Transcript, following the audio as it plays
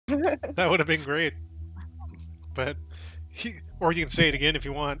That would have been great. But or you can say it again if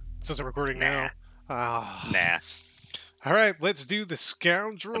you want, since I'm recording Nah. now. Ah. Nah. All right, let's do the The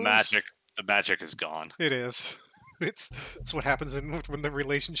Scoundrels. magic is gone. It is. It's what happens when the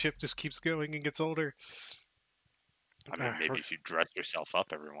relationship just keeps going and gets older. I mean, maybe if you dress yourself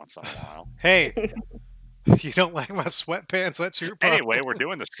up every once in a while. Hey, you don't like my sweatpants? That's your problem. Anyway, we're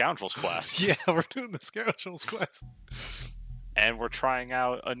doing the Scoundrels quest. Yeah, we're doing the Scoundrels quest. And we're trying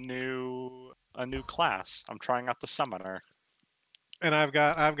out a new class. I'm trying out the Summoner. And I've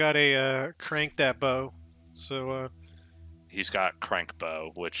got a crank that bow. So He's got Crank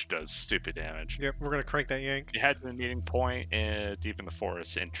Bow, which does stupid damage. yep, we're gonna crank that yank. You head to the meeting point deep in the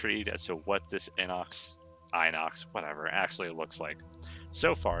forest, intrigued as to what this Inox, whatever, actually looks like.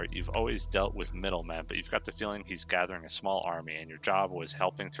 So far, you've always dealt with middlemen, but you've got the feeling he's gathering a small army, and your job was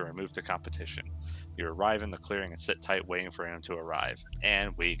helping to remove the competition. You arrive in the clearing and sit tight, waiting for him to arrive,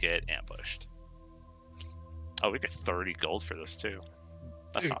 and we get ambushed. Oh, we get 30 gold for this too.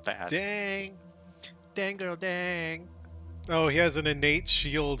 That's not bad. Dang, dang girl, dang. Oh, he has an innate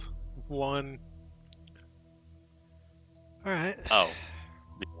shield 1. All right. Oh,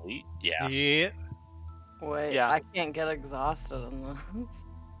 elite? Yeah. Yeah. Wait, Yeah. I can't get exhausted on this.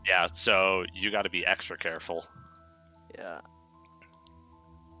 Yeah, so you got to be extra careful. Yeah.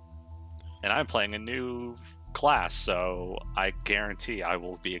 And I'm playing a new class, so I guarantee I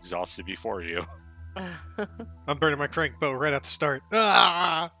will be exhausted before you. I'm burning my crank bow right at the start.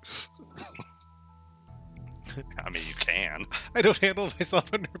 Ah! I mean, you can. I don't handle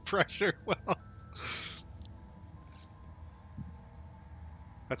myself under pressure well.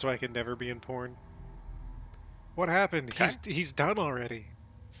 That's why I can never be in porn. What happened? Okay. He's done already.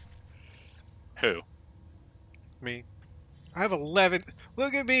 Who? Me. I have 11.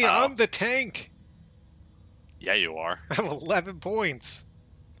 Look at me. Oh. I'm the tank. Yeah, you are. I have 11 points.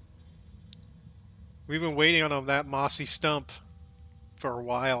 We've been waiting on that mossy stump for a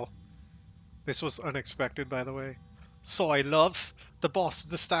while. This was unexpected, by the way. Sorry, love. The boss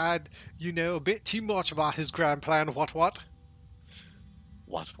decided, you know, a bit too much about his grand plan. What?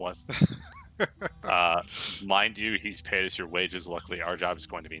 What? Mind you, he's paid us your wages. Luckily, our job is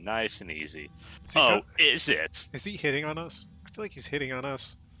going to be nice and easy. Is it? Is he hitting on us? I feel like he's hitting on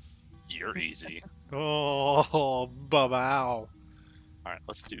us. You're easy. Oh, bow. Alright,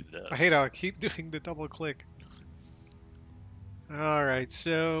 let's do this. I hate how I keep doing the double click. Alright,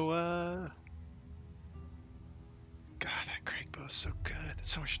 so, God, that crank bow is so good.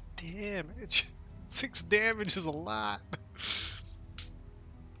 It's so much damage. 6 damage is a lot.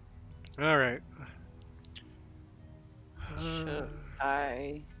 Alright. Should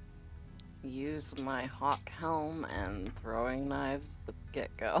I use my hawk helm and throwing knives to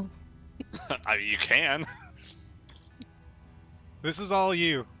get go? I mean, you can. This is all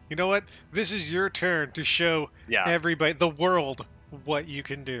you. You know what? This is your turn to show everybody, the world, what you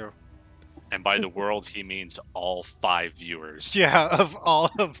can do. And by the world, he means all 5 viewers. Yeah, of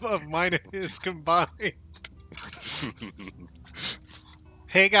all of mine and his combined.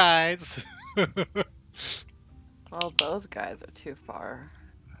 Hey, guys. Well, those guys are too far.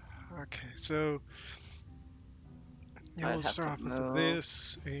 Okay, so yeah, we'll start off with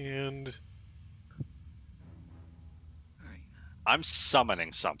this, and I'm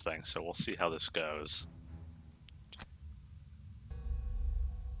summoning something, so we'll see how this goes.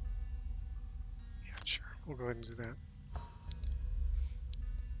 Yeah, sure. We'll go ahead and do that.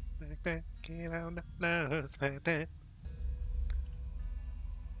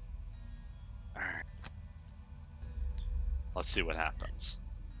 Alright. Let's see what happens.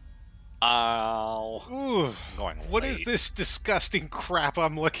 Ooh, what is this disgusting crap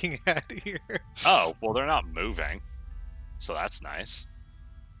I'm looking at here? Oh, well, they're not moving. So that's nice.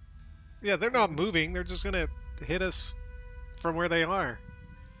 Yeah, they're not moving. They're just gonna hit us from where they are.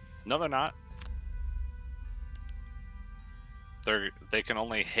 No, they're not. They can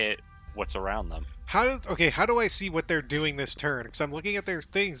only hit what's around them. How do I see what they're doing this turn? Because I'm looking at their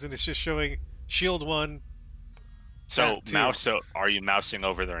things and it's just showing shield 1. So are you mousing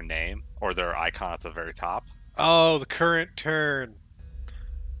over their name or their icon at the very top? Oh, the current turn.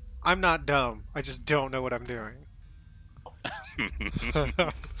 I'm not dumb. I just don't know what I'm doing.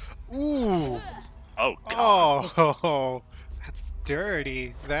 Ooh. Oh, God. Oh, that's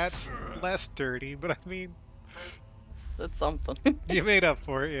dirty. That's less dirty, but I mean... That's something. You made up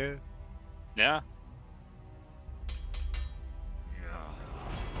for it, yeah.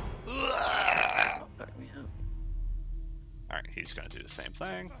 Alright, he's gonna do the same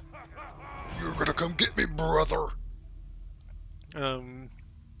thing. You're gonna come get me, brother!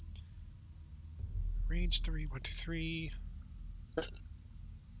 Range 3, 1, 2, 3.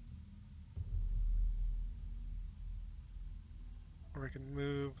 can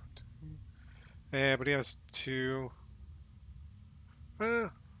move. Yeah, but he has 2. Nah.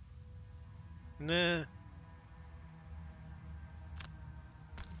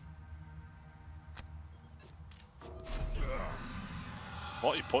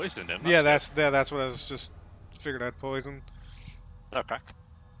 Well, you poisoned him. Yeah, that's what I was just figured I'd poison. Okay.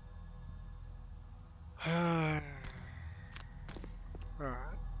 Alright.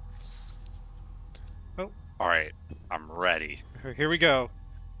 All right. I'm ready. Here we go.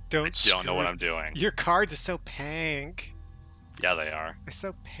 I don't know what I'm doing. Your cards are so pink. Yeah, they are. It's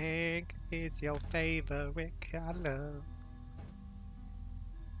so pink. It's your favorite color.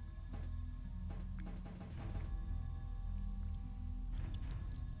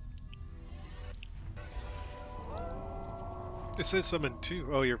 It says summon 2.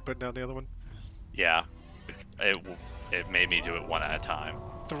 Oh, you're putting down the other one. Yeah. It made me do it one at a time.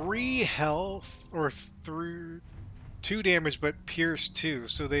 3 health or 2 damage, but pierce 2.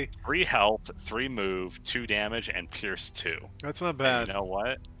 So they 3 health, 3 move, 2 damage, and pierce 2. That's not And bad. you know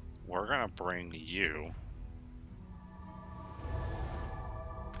what? We're gonna bring you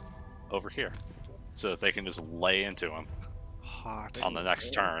over here so that they can just lay into him Hot. on the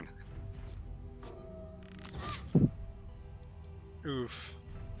next turn. Oof.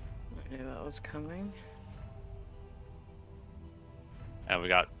 I knew that was coming. And we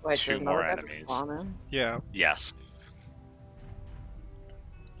got Wait, 2 did more another guy enemies. spawn in? Yeah. Yes.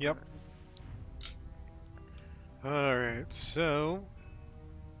 Yep. Alright, so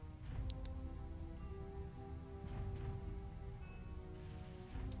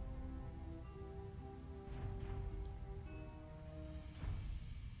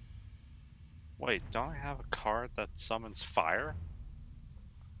Wait, don't I have a card that summons fire?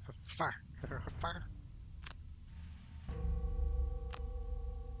 fire. Fire.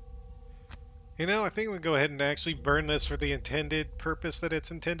 You know, I think we go ahead and actually burn this for the intended purpose that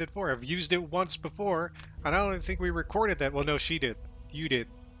it's intended for. I've used it once before, and I don't even think we recorded that. Well, no, she did. You did,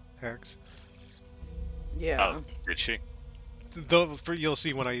 Hex. Yeah. Oh, did she? Though, you'll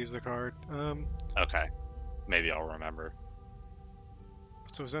see when I use the card. Okay. Maybe I'll remember.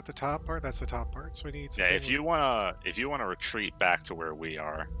 So is that the top part? That's the top part. So we need Yeah, something if you wanna retreat back to where we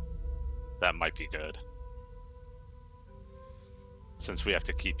are, that might be good. Since we have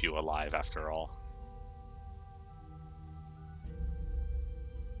to keep you alive after all.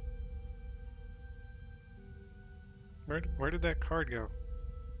 Where did that card go?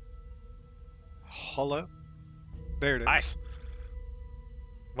 Hollow? There it is. Aye.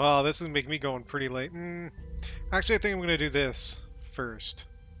 Well, this is make me going pretty late. Actually, I think I'm going to do this first.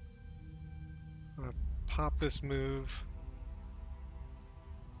 I'm going to pop this move.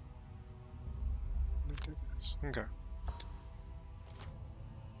 I'm gonna do this. Okay.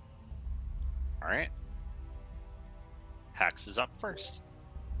 Alright. Hax is up first.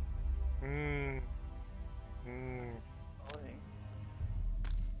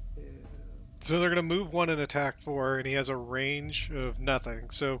 So they're going to move 1 and attack 4, and he has a range of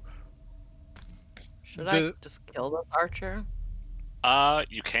nothing. So Should I just kill this archer?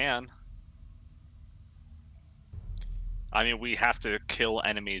 You can. I mean, we have to kill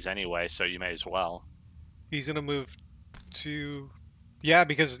enemies anyway, so you may as well. he's going to move to... Yeah,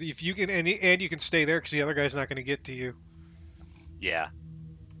 because if you can... And you can stay there, because the other guy's not going to get to you. Yeah.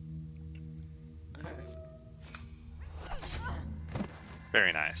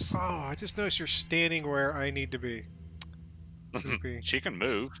 Very nice. Oh, I just noticed you're standing where I need to be. Creepy. She can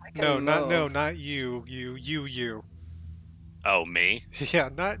move. No, not you. You. Oh, me? Yeah,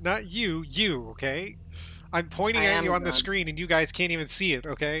 not you. Okay? I'm pointing at you on the screen, and you guys can't even see it.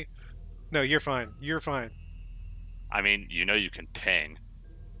 Okay? No, you're fine. You're fine. I mean, you know you can ping.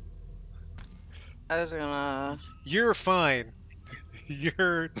 I was gonna... You're fine.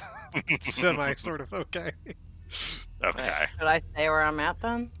 You're semi sort of okay. Okay. Should I stay where I'm at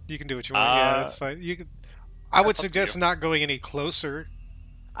then? You can do what you want. Yeah, that's fine. You can. I would suggest not going any closer.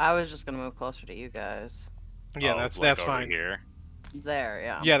 I was just gonna move closer to you guys. Yeah, Oh, that's like over fine. Here. There,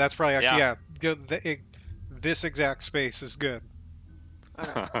 yeah. Yeah, that's probably actually Yeah. This exact space is good.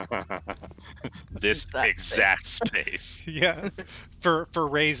 Alright. This exact space. Yeah, for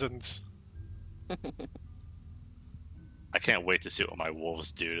raisins. I can't wait to see what my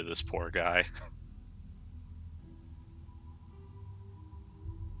wolves do to this poor guy.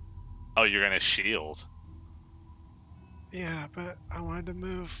 Oh, you're gonna shield. Yeah, but I wanted to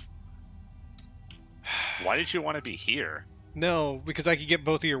move. Why did you want to be here? No, because I could get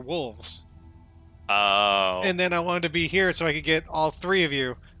both of your wolves. Oh. And then I wanted to be here so I could get all 3 of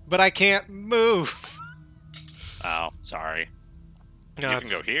you. But I can't move. Oh, sorry. No, you can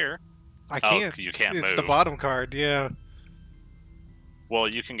go here. I Oh, can't. you can't It's move. the bottom card, yeah. Well,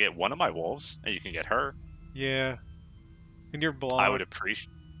 you can get one of my wolves, and you can get her. Yeah. And you're blonde.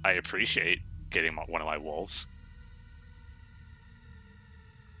 I appreciate getting one of my wolves.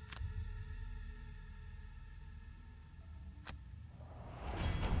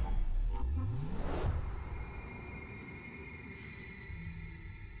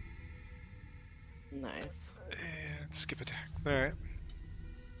 Nice. And skip attack. Alright.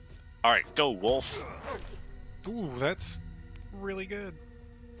 Alright, go, wolf. Ooh, that's really good.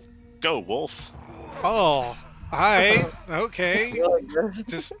 Go, wolf. Oh, alright. Okay. Really good.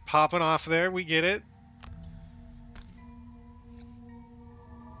 Just popping off there. We get it.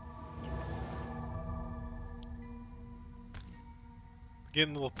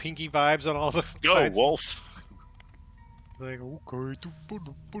 Getting little pinky vibes on all the Go, sides. wolf. It's like, okay.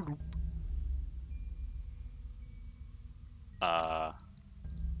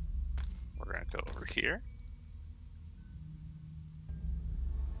 We're gonna go over here.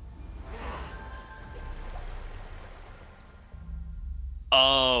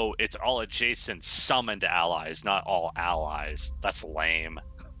 Oh, it's all adjacent summoned allies, not all allies. That's lame.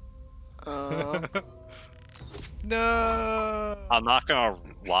 No. I'm not gonna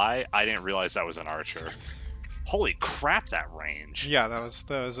lie, I didn't realize that was an archer. Holy crap, that range. Yeah, that was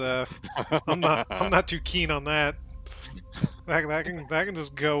I'm not too keen on that. That can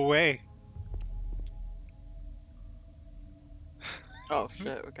just go away. Oh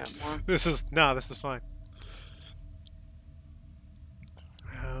shit, we got more. This is fine.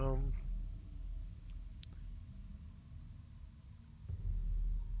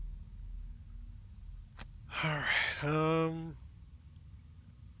 Alright,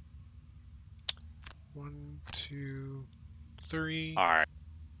 1, 2, 3. Alright,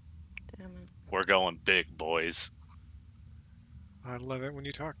 Damn it. we're going big, boys. I love it when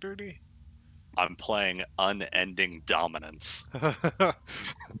you talk dirty. I'm playing Unending Dominance.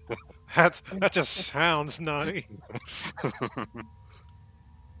 that just sounds naughty.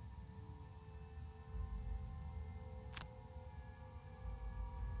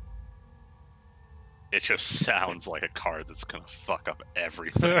 It just sounds like a card that's gonna fuck up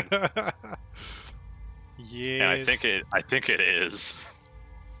everything. Yes. And I think it is.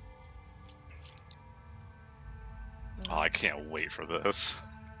 Oh, I can't wait for this.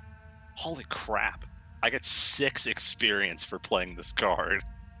 Holy crap. I get 6 experience for playing this card.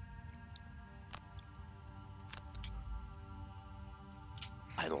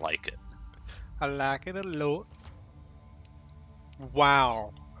 I like it. I like it a lot.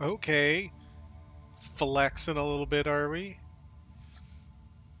 Wow. Okay. Flexing a little bit, are we?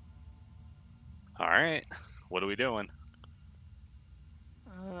 Alright. What are we doing?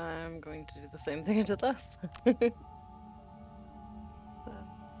 I'm going to do the same thing I did last. Sure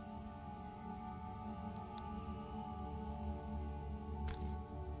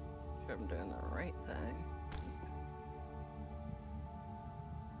I'm doing the right thing.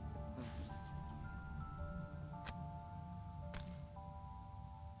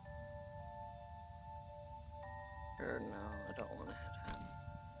 Or no, I don't want to hit him.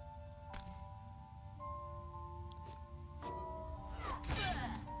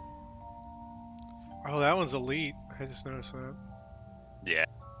 Oh, that one's elite. I just noticed that. Yeah.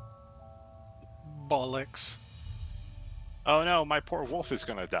 Bollocks. Oh no, my poor wolf is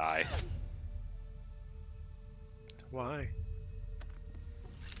gonna die. Why?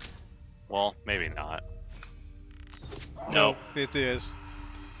 Well, maybe not. Nope, it is.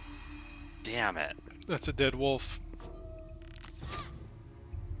 Damn it. That's a dead wolf.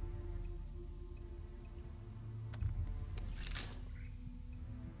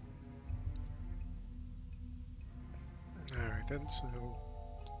 Alright, then, so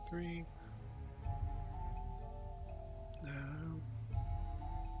 3.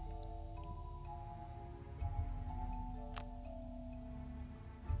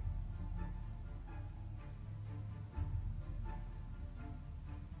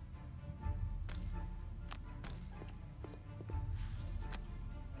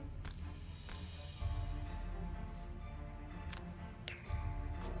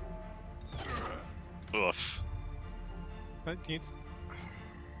 Oof. I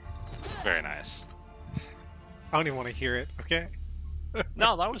Very nice. don't even want to hear it, okay?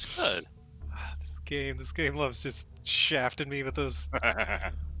 No, that was good. This game loves just shafting me with those.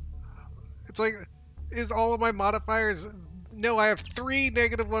 It's like, is all of my modifiers? No, I have 3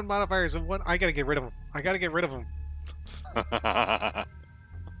 -1 modifiers and 1. I gotta get rid of them. I gotta get rid of them.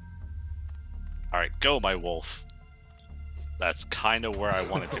 Alright, go, my wolf. That's kind of where I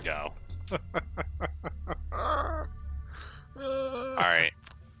wanted to go. Alright.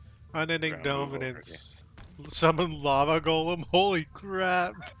 Unending We're gonna move over dominance. Summon lava golem. Holy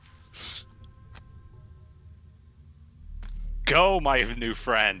crap! Go, my new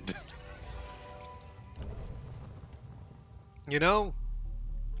friend. You know,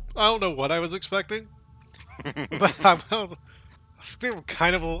 I don't know what I was expecting, but I'm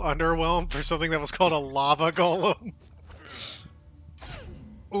kind of a little underwhelmed for something that was called a lava golem.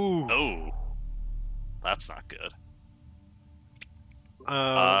 Ooh. Oh, that's not good.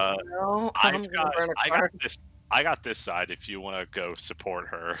 No, I'm gonna burn a card. I got this side. If you want to go support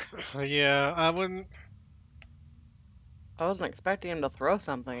her. Yeah, I wouldn't. I wasn't expecting him to throw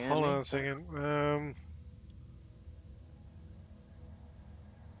something at Hold me. on a second.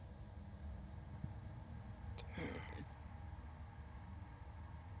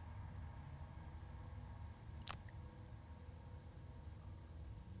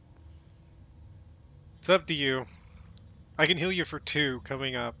 It's up to you. I can heal you for 2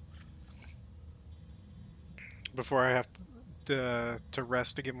 coming up before I have to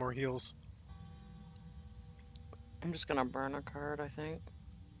rest to get more heals. I'm just gonna burn a card, I think.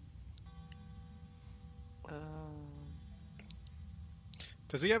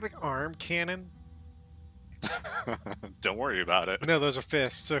 Does he have an arm cannon? Don't worry about it. No, those are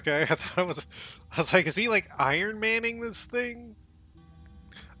fists. Okay, I thought it was. I was like, is he like Iron Manning this thing?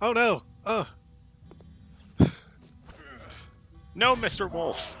 Oh no! Oh. No, Mr.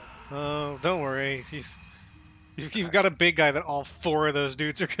 Wolf. Oh, don't worry. You've got a big guy that all 4 of those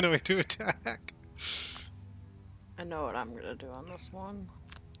dudes are going to attack. I know what I'm gonna do on this one.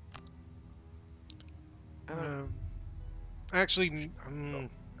 Actually,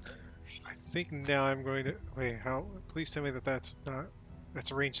 I think now I'm going to wait. How? Please tell me that that's not.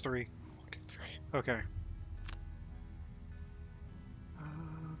 That's range 3. Okay.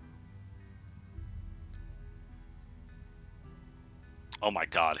 Oh my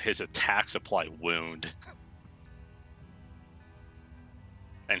god, his attacks apply wound.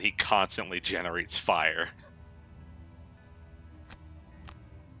 And he constantly generates fire.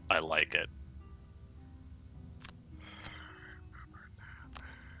 I like it.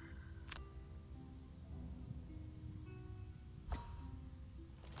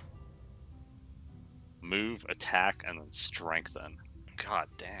 Move, attack, and then strengthen. God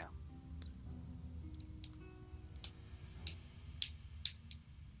damn.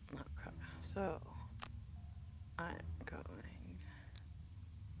 Okay, so I'm going.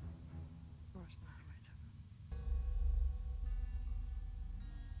 Where's my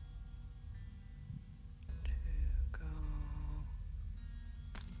to go?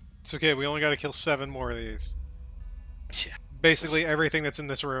 It's okay. We only got to kill 7 more of these. Yeah. Basically everything that's in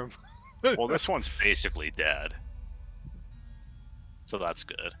this room. Well, this one's basically dead. So that's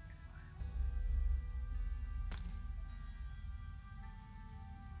good.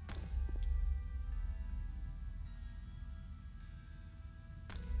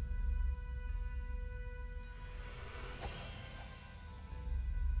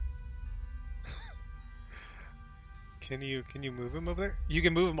 Can you move him over there? You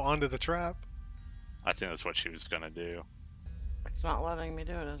can move him onto the trap. I think that's what she was gonna do. It's not letting me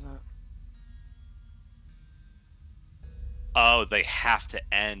do it, is it? Oh, they have to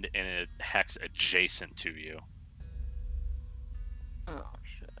end in a hex adjacent to you. Oh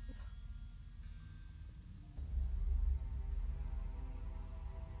shit.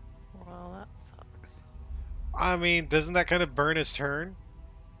 Well, that sucks. I mean, doesn't that kind of burn his turn?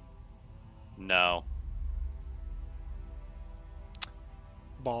 No.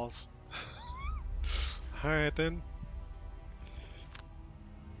 Balls. Alright then.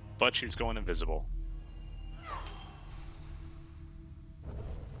 But she's going invisible.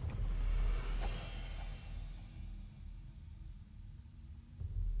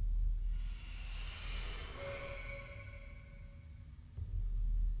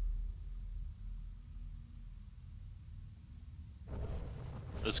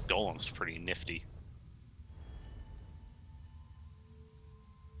 This golem's pretty nifty.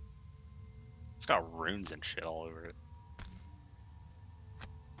 It's got runes and shit all over it.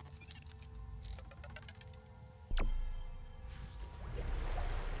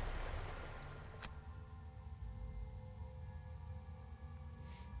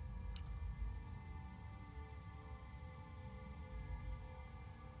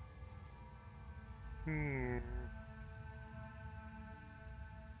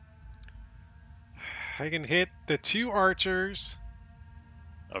 I can hit the 2 archers.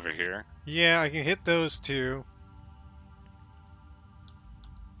 Over here? Yeah, I can hit those 2.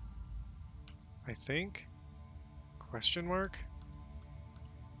 I think? Question mark?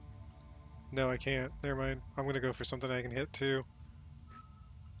 No, I can't. Never mind. I'm gonna go for something I can hit too.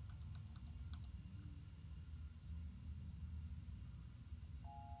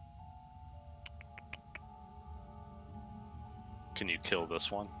 Can you kill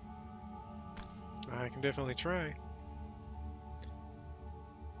this one? I can definitely try.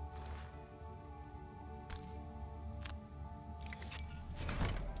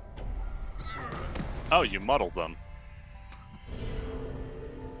 Oh, you muddled them.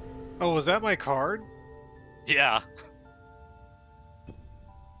 Oh, was that my card? Yeah.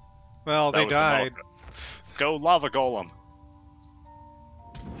 Well, That they was the muddle. died. Go lava golem.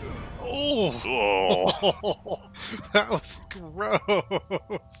 Oh! Oh. That was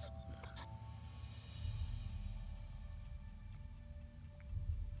gross.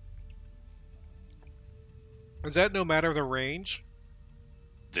 Is that no matter the range?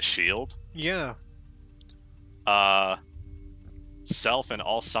 The shield. Yeah. Self and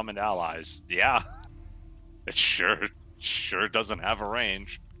all summoned allies. Yeah. It sure doesn't have a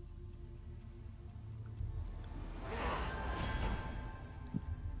range.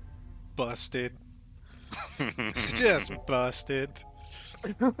 Busted. Just busted.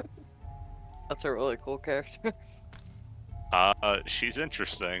 That's a really cool character. She's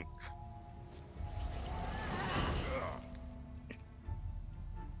interesting.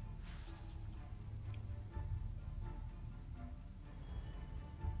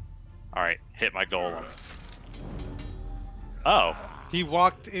 Alright, hit my golem. Oh. He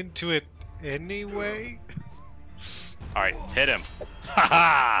walked into it anyway? Alright, hit him.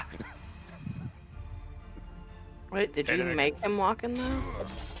 Haha! Wait, did Hit you him. make him walk in there?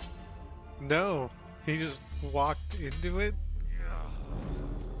 No. He just walked into it?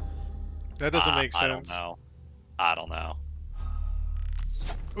 That doesn't make sense. I don't know.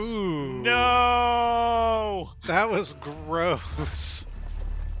 Ooh. No! That was gross.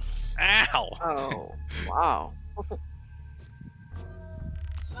 Ow! Oh, wow.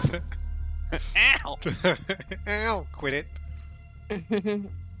 Ow! Ow, quit it.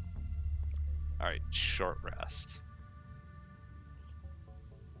 Alright, short rest.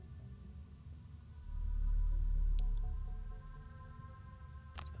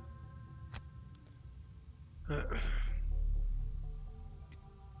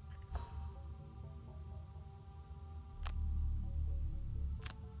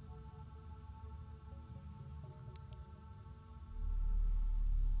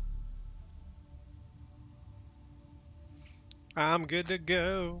 I'm good to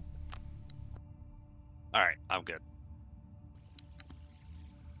go. Alright, I'm good.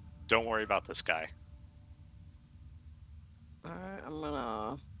 Don't worry about this guy. Alright, I'm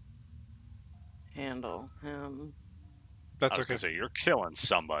gonna handle him. That's I was okay. gonna say, you're killing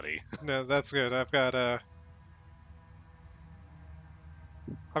somebody. No, that's good. I've got the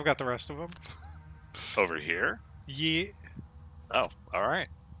rest of them. Over here? Yeah. Oh, alright.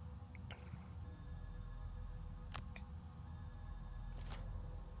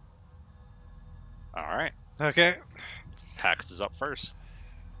 Alright. Okay. Tax is up first.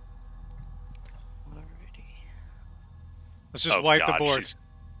 Alrighty. Let's just Oh, wipe the God, board.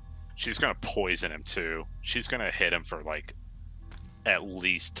 She's gonna poison him too. She's gonna hit him for like at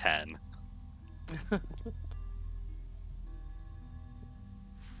least 10.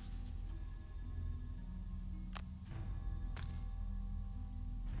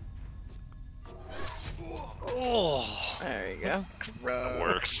 Oh, There you go. gross. That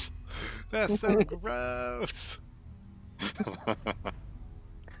works. That's so gross.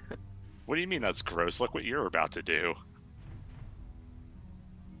 What do you mean that's gross? Look what you're about to do.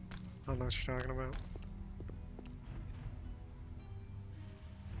 I don't know what you're talking about.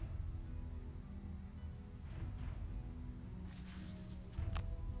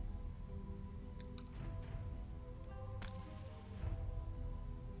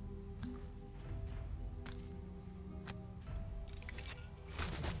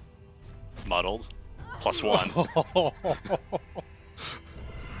 Muddled. +1.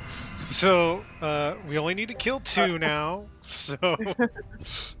 So, we only need to kill 2 now. So,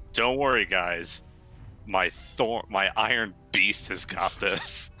 Don't worry, guys. My Iron Beast has got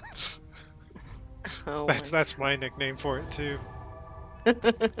this. Oh that's my nickname for it too. We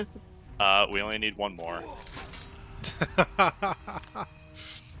only need one more.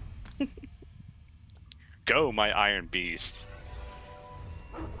 Go, my Iron Beast.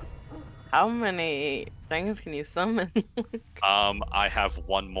 How many things can you summon? I have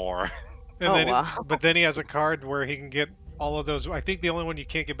one more. And Oh, then wow. but then he has a card where he can get all of those. I think the only one you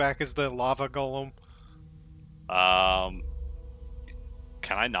can't get back is the lava golem.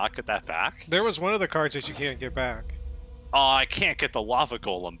 Can I not get that back? There was one of the cards that you can't get back. Oh, I can't get the lava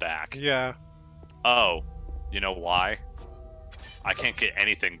golem back. Yeah. Oh, you know why? I can't get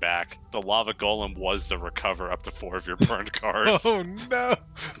anything back. The lava golem was the recover up to 4 of your burned cards. Oh no.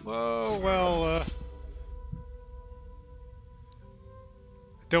 Oh well.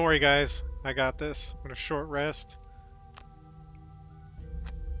 Don't worry, guys. I got this. I'm gonna short rest.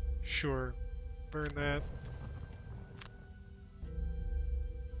 Sure. Burn that.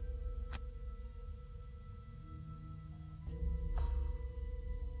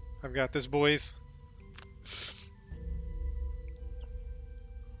 I've got this, boys.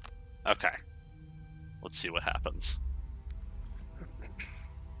 Okay. Let's see what happens.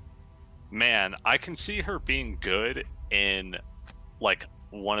 Man, I can see her being good in like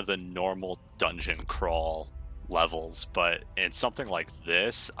one of the normal dungeon crawl levels, but in something like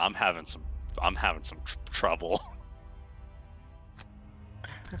this, I'm having some trouble.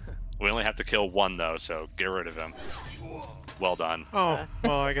 We only have to kill one though, so get rid of him. Well done. Oh,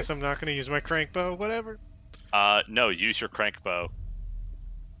 well, I guess I'm not gonna use my crank bow. Whatever. No, use your crank bow.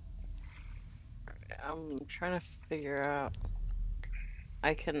 I'm trying to figure out.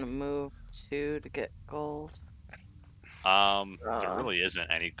 I can move 2 to get gold. There really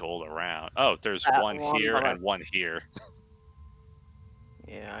isn't any gold around. Oh, there's one here and one here.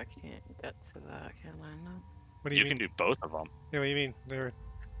 Yeah, I can't get to that, can I? No. What do you mean? You can do both of them. Yeah, what do you mean? They're...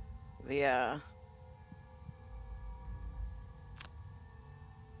 Yeah.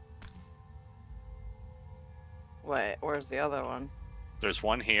 Wait, where's the other one? There's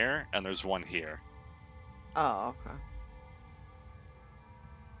one here and there's one here. Oh, okay.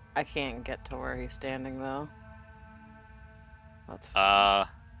 I can't get to where he's standing though. That's fine.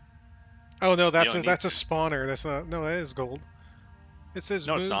 Oh no, that's don't a spawner. That's not. No, that is gold. It says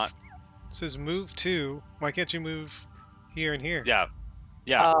No, move. it's not. It says move 2. Why can't you move here and here? Yeah.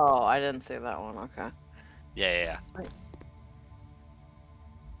 Yeah. Oh, I didn't see that one. Okay. Yeah.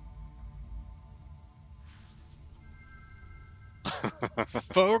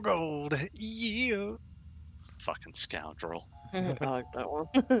 For gold. Yeah. Fucking scoundrel. I like that one.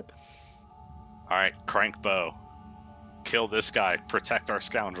 Alright, crank bow. Kill this guy. Protect our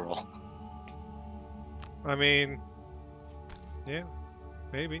scoundrel. I mean, yeah,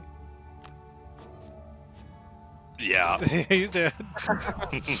 maybe. Yeah. He's dead.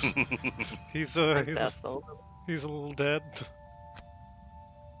 he's a That's little dead.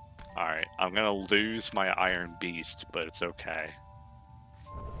 Alright, I'm gonna lose my iron beast, but it's okay.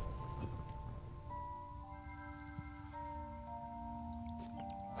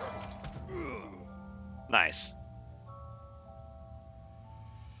 Nice.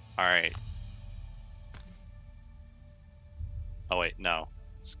 Alright. Oh wait, no.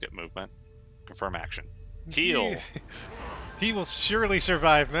 Skip movement. Confirm action. Heal! He will surely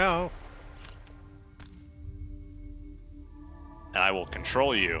survive now. And I will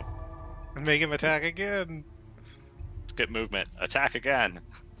control you. And make him attack again. Skip movement. Attack again.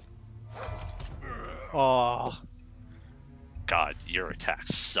 Aww. God, your attack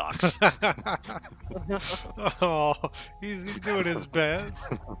sucks. Oh, he's doing his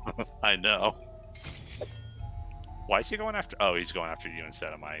best. I know. Why is he going after... Oh, he's going after you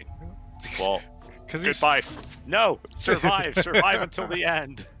instead of my... Well, goodbye. No! Survive! Survive until the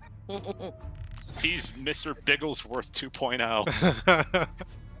end! He's Mr. Bigglesworth 2.0.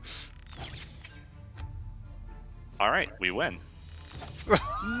 Alright, we win.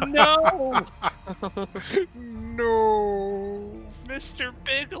 No! No! Mr.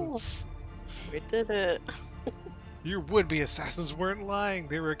 Biggles! We did it. Your would-be assassins weren't lying.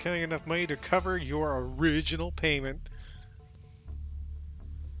 They were carrying enough money to cover your original payment.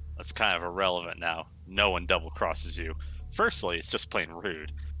 That's kind of irrelevant now. No one double-crosses you. Firstly, it's just plain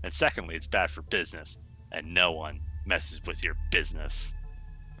rude. And secondly, it's bad for business. And no one messes with your business.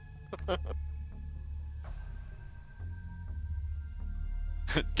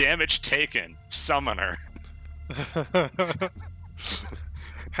 Damage taken. Summoner.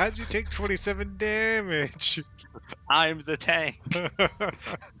 How'd you take 27 damage? I'm the tank.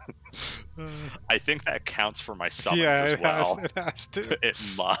 I think that counts for my summons yeah, as well. it has to. It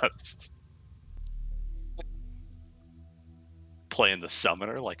must. Playing the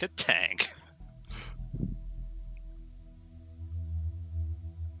summoner like a tank.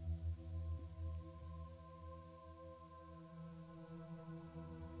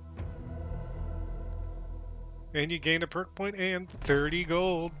 And you gain a perk point and 30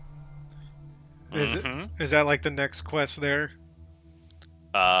 gold. Is that like the next quest there?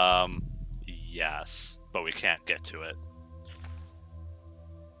 Yes, but we can't get to it.